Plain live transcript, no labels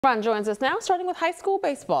Ron joins us now, starting with high school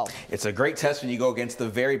baseball. It's a great test when you go against the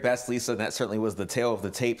very best, Lisa, and that certainly was the tale of the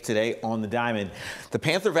tape today on the diamond. The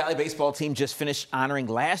Panther Valley baseball team just finished honoring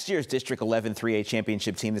last year's District 11 3A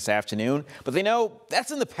championship team this afternoon, but they know that's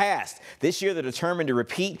in the past. This year they're determined to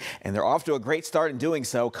repeat, and they're off to a great start in doing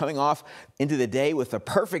so, coming off into the day with a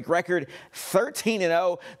perfect record,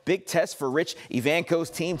 13-0. Big test for Rich Ivanko's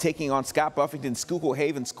team, taking on Scott Buffington's Schuylkill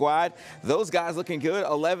Haven squad. Those guys looking good,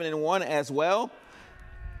 11-1 as well.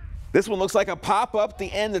 This one looks like a pop-up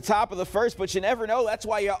the top of the first, but you never know. That's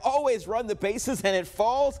why you always run the bases, and it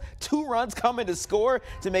falls. 2 runs coming to score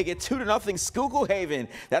to make it 2-0 Schuylkill Haven.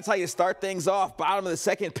 That's how you start things off. Bottom of the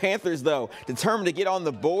second, Panthers, though, determined to get on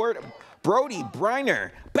the board. Brody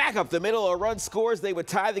Briner back up the middle. A run scores. They would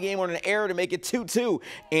tie the game on an error to make it 2-2.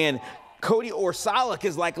 And Cody Orsalik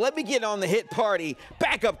is like, let me get on the hit party.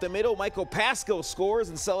 Back up the middle. Michael Pasco scores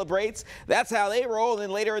and celebrates. That's how they roll. And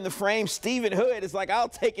then later in the frame, Stephen Hood is like, I'll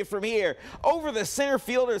take it from here. Over the center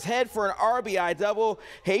fielder's head for an RBI double.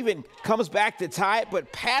 Haven comes back to tie it,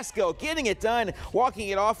 but Pasco getting it done, walking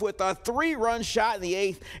it off with a 3-run shot in the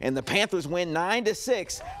 8th. And the Panthers win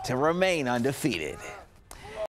 9-6 to remain undefeated.